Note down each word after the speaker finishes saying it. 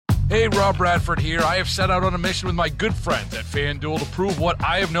Hey, Rob Bradford here. I have set out on a mission with my good friends at FanDuel to prove what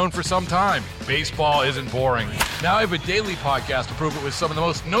I have known for some time. Baseball isn't boring. Now I have a daily podcast to prove it with some of the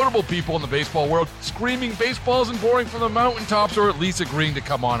most notable people in the baseball world, screaming baseball isn't boring from the mountaintops, or at least agreeing to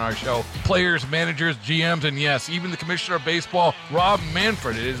come on our show. Players, managers, GMs, and yes, even the commissioner of baseball, Rob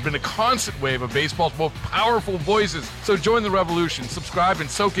Manfred. It has been a constant wave of baseball's most powerful voices. So join the revolution. Subscribe and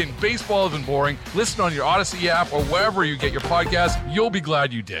soak in Baseball Isn't Boring. Listen on your Odyssey app or wherever you get your podcasts. You'll be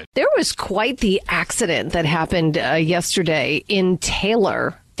glad you did. There was quite the accident that happened yesterday in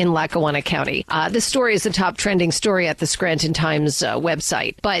Taylor in Lackawanna County. This story is the top trending story at the Scranton Times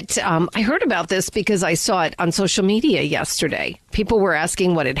website. But I heard about this because I saw it on social media yesterday. People were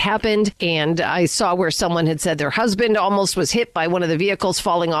asking what had happened, and I saw where someone had said their husband almost was hit by one of the vehicles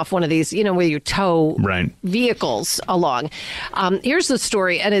falling off one of these, you know, where you tow vehicles along. Here's the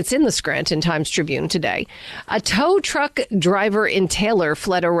story, and it's in the Scranton Times Tribune today. A tow truck driver in Taylor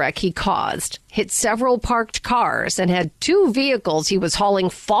fled a wreck he caused, hit several parked cars, and had two vehicles he was hauling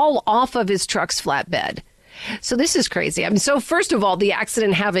fall off of his truck's flatbed. So this is crazy. I mean, so first of all, the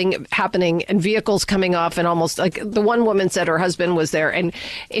accident happening and vehicles coming off, and almost like the one woman said her husband was there, and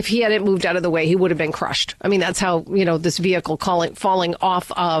if he hadn't moved out of the way, he would have been crushed. I mean, that's how, you know, this vehicle falling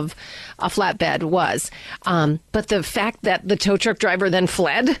off of a flatbed was. But the fact that the tow truck driver then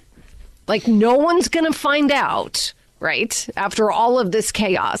fled, like no one's going to find out. Right after all of this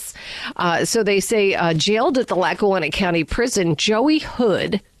chaos. So they say jailed at the Lackawanna County Prison, Joey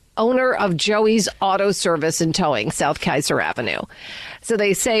Hood, owner of Joey's Auto Service and Towing, South Kaiser Avenue. So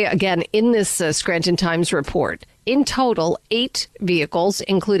they say, again, in this Scranton Times report, in total, 8 vehicles,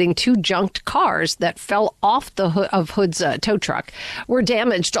 including 2 junked cars that fell off the hood of Hood's tow truck, were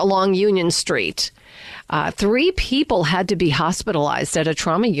damaged along Union Street. 3 people had to be hospitalized at a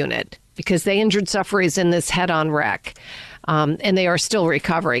trauma unit because they injured sufferers in this head-on wreck, and they are still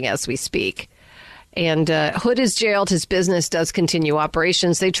recovering as we speak. And Hood is jailed. His business does continue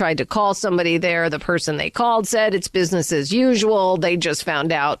operations. They tried to call somebody there. The person they called said it's business as usual. They just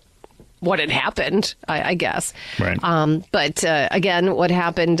found out what had happened, I guess. Right. But again, what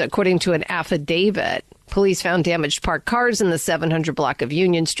happened, according to an affidavit, police found damaged parked cars in the 700 block of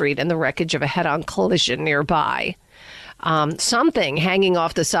Union Street and the wreckage of a head-on collision nearby. Something hanging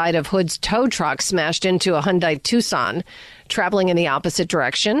off the side of Hood's tow truck smashed into a Hyundai Tucson, traveling in the opposite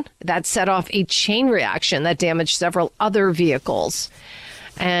direction. That set off a chain reaction that damaged several other vehicles.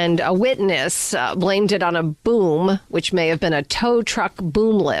 And a witness blamed it on a boom, which may have been a tow truck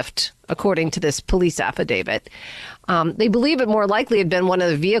boom lift, according to this police affidavit. They believe it more likely had been one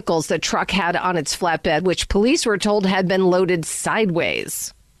of the vehicles the truck had on its flatbed, which police were told had been loaded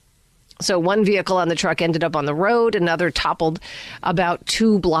sideways. So one vehicle on the truck ended up on the road, another toppled about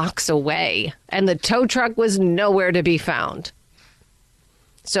 2 blocks away, and the tow truck was nowhere to be found.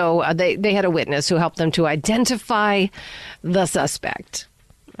 So they had a witness who helped them to identify the suspect.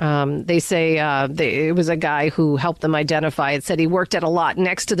 They say it was a guy who helped them identify it, said he worked at a lot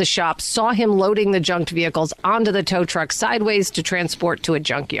next to the shop, saw him loading the junked vehicles onto the tow truck sideways to transport to a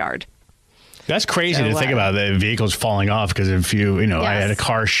junkyard. That's crazy to think about, the vehicles falling off, because if you know, yes. I had a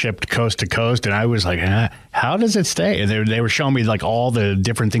car shipped coast to coast, and I was like, how does it stay? And they were showing me like all the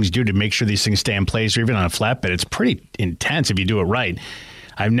different things you do to make sure these things stay in place, or even on a flatbed. It's pretty intense if you do it right.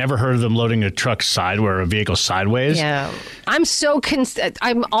 I've never heard of them loading a truck a vehicle sideways. Yeah.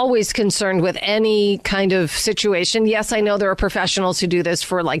 I'm always concerned with any kind of situation. Yes, I know there are professionals who do this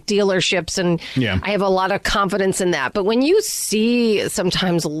for like dealerships, and I have a lot of confidence in that. But when you see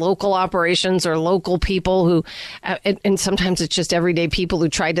sometimes local operations or local people who, and sometimes it's just everyday people who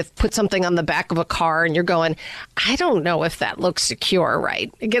try to put something on the back of a car, and you're going, I don't know if that looks secure,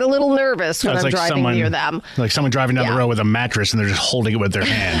 right? I get a little nervous when I'm driving near them. Like someone driving down the road with a mattress, and they're just holding it with their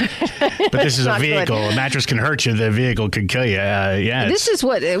hand. But this is a vehicle. Good. A mattress can hurt you. The vehicle could kill you. This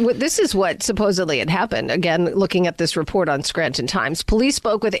is what supposedly had happened. Again, looking at this report on Scranton Times, police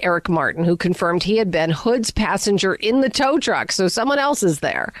spoke with Eric Martin, who confirmed he had been Hood's passenger in the tow truck. So someone else is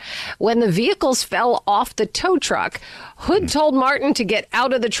there. When the vehicles fell off the tow truck, Hood told Martin to get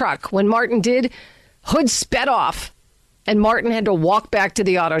out of the truck. When Martin did, Hood sped off. And Martin had to walk back to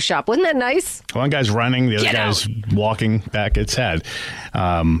the auto shop. Wasn't that nice? One guy's running, the other guy's walking back its head.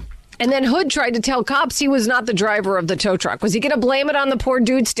 And then Hood tried to tell cops he was not the driver of the tow truck. Was he going to blame it on the poor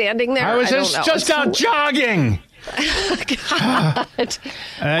dude standing there? I was just out jogging. God.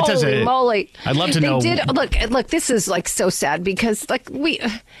 Holy moly. I'd love to know. Look, this is like so sad because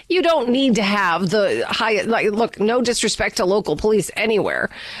you don't need to have the high, look, no disrespect to local police anywhere,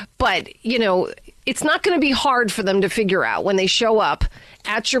 but you know, it's not going to be hard for them to figure out when they show up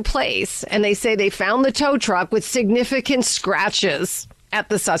at your place and they say they found the tow truck with significant scratches. at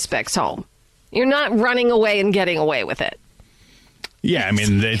the suspect's home. You're not running away and getting away with it. Yeah, I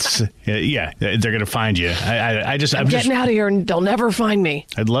mean, it's they're going to find you. I'm getting out of here and they'll never find me.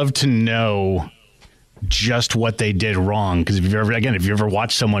 I'd love to know just what they did wrong, because if you ever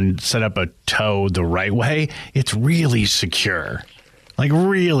watched someone set up a tow the right way, it's really secure, like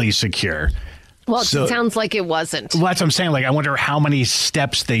really secure. Well, it sounds like it wasn't. Well, that's what I'm saying. Like, I wonder how many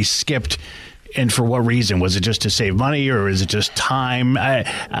steps they skipped. And for what reason? Was it just to save money, or is it just time?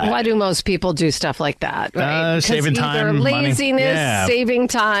 Why do most people do stuff like that? Right? Saving time, laziness, money. Saving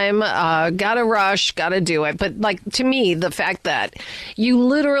time, gotta rush, gotta do it. But like, to me, the fact that you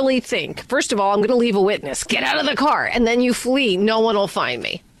literally think, first of all, I'm going to leave a witness, get out of the car, and then you flee, no one will find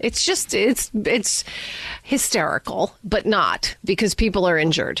me. It's just, it's hysterical, but not, because people are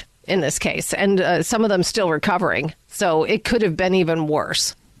injured in this case, and some of them still recovering. So it could have been even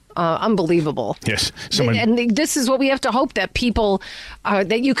worse. Unbelievable. Yes. And this is what we have to hope, that people,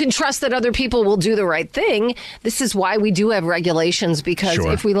 that you can trust that other people will do the right thing. This is why we do have regulations, because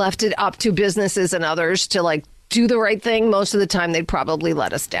if we left it up to businesses and others to like do the right thing, most of the time they'd probably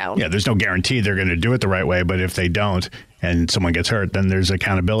let us down. Yeah, there's no guarantee they're going to do it the right way, but if they don't and someone gets hurt, then there's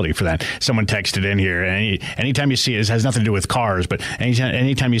accountability for that. Someone texted in here, and anytime you see it, this has nothing to do with cars, but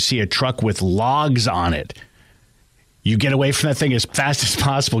anytime you see a truck with logs on it, you get away from that thing as fast as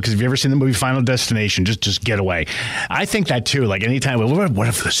possible, because if you've ever seen the movie Final Destination, just get away. I think that too. Like, anytime, what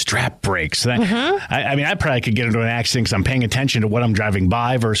if the strap breaks? I mean, I probably could get into an accident because I'm paying attention to what I'm driving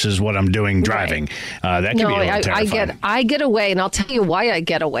by versus what I'm doing driving. Right. That can be a little terrifying. I get away, and I'll tell you why I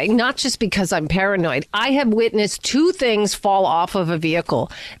get away. Not just because I'm paranoid. I have witnessed two things fall off of a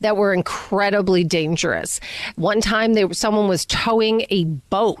vehicle that were incredibly dangerous. One time, someone was towing a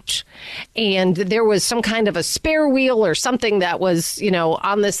boat, and there was some kind of a spare wheel or something that was,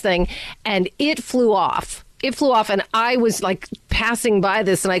 on this thing, and it flew off. And I was like passing by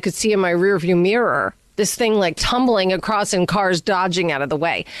this, and I could see in my rearview mirror this thing like tumbling across and cars dodging out of the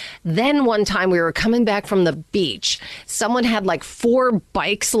way. Then one time we were coming back from the beach. Someone had like 4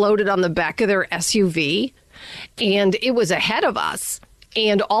 bikes loaded on the back of their SUV, and it was ahead of us.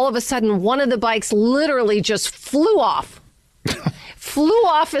 And all of a sudden, one of the bikes literally just flew off.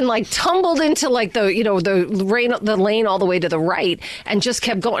 And like tumbled into like the lane all the way to the right, and just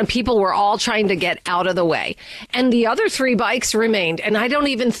kept going. People were all trying to get out of the way. And the other 3 bikes remained. And I don't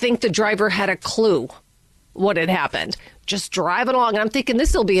even think the driver had a clue what had happened. Just driving along. And I'm thinking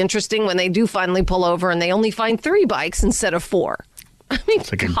this will be interesting when they do finally pull over and they only find 3 bikes instead of 4. I mean,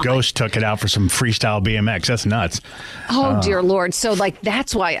 it's like a ghost took it out for some freestyle BMX. That's nuts. Oh, dear Lord. So, like,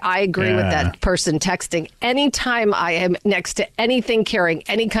 that's why I agree with that person texting. Anytime I am next to anything carrying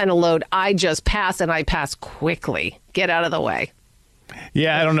any kind of load, I just pass, and I pass quickly. Get out of the way.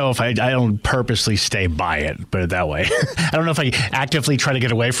 Yeah, I don't know if I don't purposely stay by it, put it that way. I don't know if I actively try to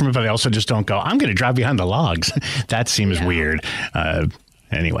get away from it, but I also just don't go, I'm going to drive behind the logs. That seems weird.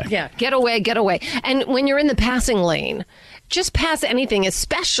 Anyway. Yeah, get away. And when you're in the passing lane, just pass anything,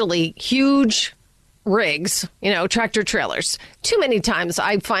 especially huge rigs, tractor trailers. Too many times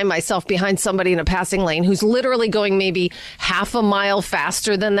I find myself behind somebody in a passing lane who's literally going maybe half a mile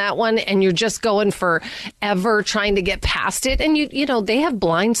faster than that one, and you're just going forever trying to get past it. And they have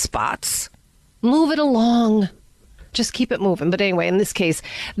blind spots. Move it along. Just keep it moving. But anyway, in this case,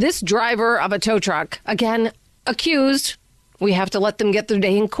 this driver of a tow truck, again, accused. We have to let them get their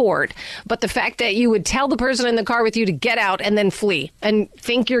day in court. But the fact that you would tell the person in the car with you to get out and then flee and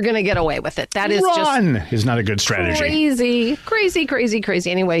think you're going to get away with it, that is is not a good strategy. Crazy.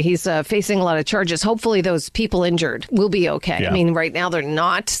 Anyway, he's facing a lot of charges. Hopefully those people injured will be okay. Yeah. I mean, right now they're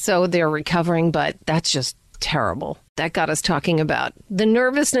not, so they're recovering, but that's just terrible. That got us talking about the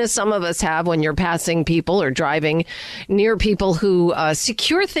nervousness some of us have when you're passing people or driving near people who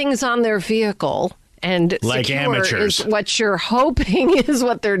secure things on their vehicle. And like amateurs, is what you're hoping is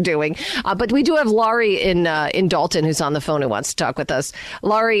what they're doing. But we do have Laurie in Dalton who's on the phone who wants to talk with us.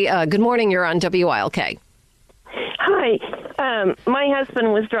 Laurie, good morning. You're on WILK. Hi. My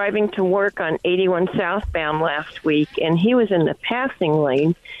husband was driving to work on 81 southbound last week, and he was in the passing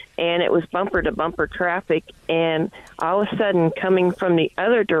lane, and it was bumper-to-bumper traffic. And all of a sudden, coming from the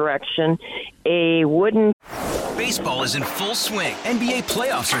other direction, a wooden... Baseball is in full swing. NBA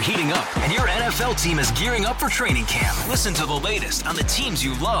playoffs are heating up, and your NFL team is gearing up for training camp. Listen to the latest on the teams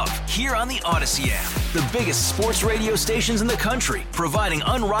you love here on the Odyssey app. The biggest sports radio stations in the country, providing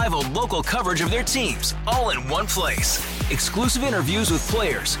unrivaled local coverage of their teams, all in one place. Exclusive interviews with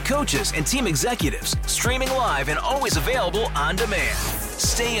players, coaches, and team executives, streaming live and always available on demand.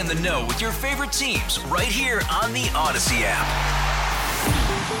 Stay in the know with your favorite teams right here on the Odyssey app.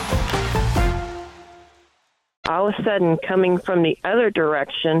 all of a sudden, coming from the other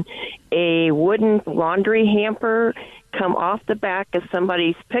direction, a wooden laundry hamper come off the back of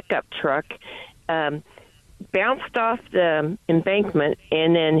somebody's pickup truck, bounced off the embankment,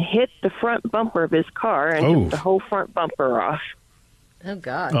 and then hit the front bumper of his car and took the whole front bumper off. Oh,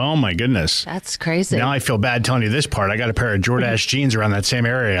 God. Oh, my goodness. That's crazy. Now I feel bad telling you this part. I got a pair of Jordache jeans around that same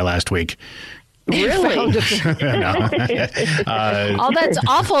area last week. Really? Oh, that's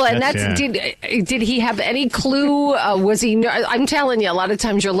awful. And did he have any clue? Was he? I'm telling you, a lot of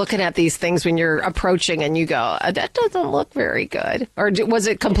times you're looking at these things when you're approaching and you go, that doesn't look very good. Or was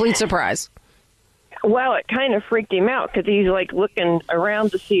it complete surprise? Well, it kind of freaked him out because he's like looking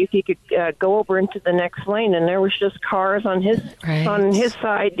around to see if he could go over into the next lane, and there was just cars on his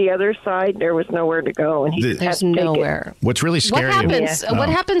side. The other side, there was nowhere to go, and there's nowhere. What's really scary? What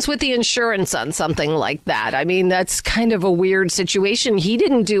happens with the insurance on something like that? I mean, that's kind of a weird situation. He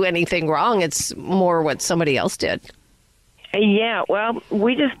didn't do anything wrong. It's more what somebody else did. Yeah, well,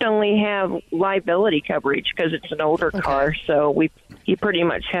 we just only have liability coverage because it's an older car, so he pretty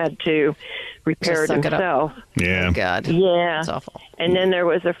much had to repair it himself. Yeah. Oh, God. Yeah. That's awful. And then there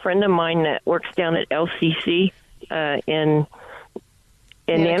was a friend of mine that works down at LCC in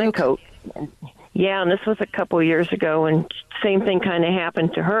Nanticoke. Yeah, and this was a couple years ago, and same thing kind of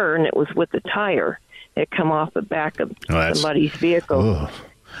happened to her, and it was with the tire. It come off the back of somebody's vehicle.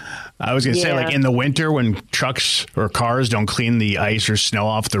 I was going to say, like in the winter when trucks or cars don't clean the ice or snow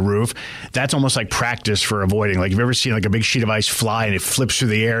off the roof, that's almost like practice for avoiding. Like, you've ever seen like a big sheet of ice fly and it flips through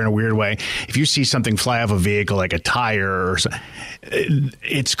the air in a weird way? If you see something fly off a vehicle like a tire or something,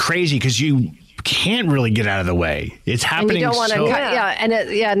 it's crazy because you can't really get out of the way. It's happening. And you don't want to,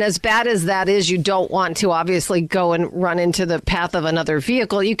 and as bad as that is, you don't want to obviously go and run into the path of another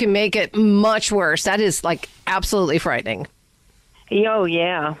vehicle. You can make it much worse. That is like absolutely frightening. Oh,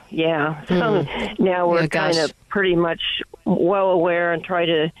 yeah. So now we're kind of pretty much well aware and try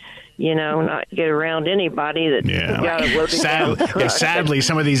to, not get around anybody that got a loaded down truck. Sadly,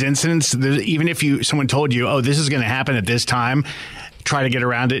 some of these incidents, even if someone told you, oh, this is going to happen at this time, try to get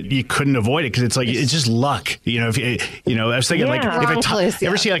around it, you couldn't avoid it because it's like it's just luck. I was thinking like if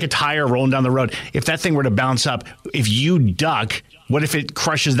ever see like a tire rolling down the road, if that thing were to bounce up, if you duck, what if it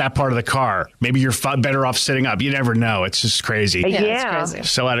crushes that part of the car? Maybe you're better off sitting up. You never know. It's just crazy. Yeah, it's crazy.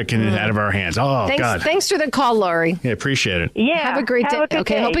 So out of our hands. Oh, God. Thanks for the call, Lori. Yeah, appreciate it. Yeah. Have a great day.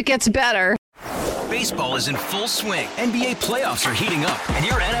 Okay, hope it gets better. Baseball is in full swing. NBA playoffs are heating up, and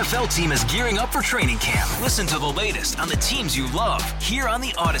your NFL team is gearing up for training camp. Listen to the latest on the teams you love here on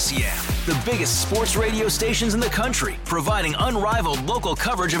the Odyssey app. The biggest sports radio stations in the country, providing unrivaled local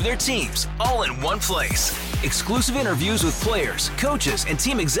coverage of their teams, all in one place. Exclusive interviews with players, coaches, and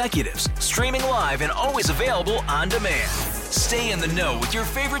team executives, streaming live and always available on demand. Stay in the know with your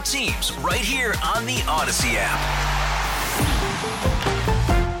favorite teams right here on the Odyssey app.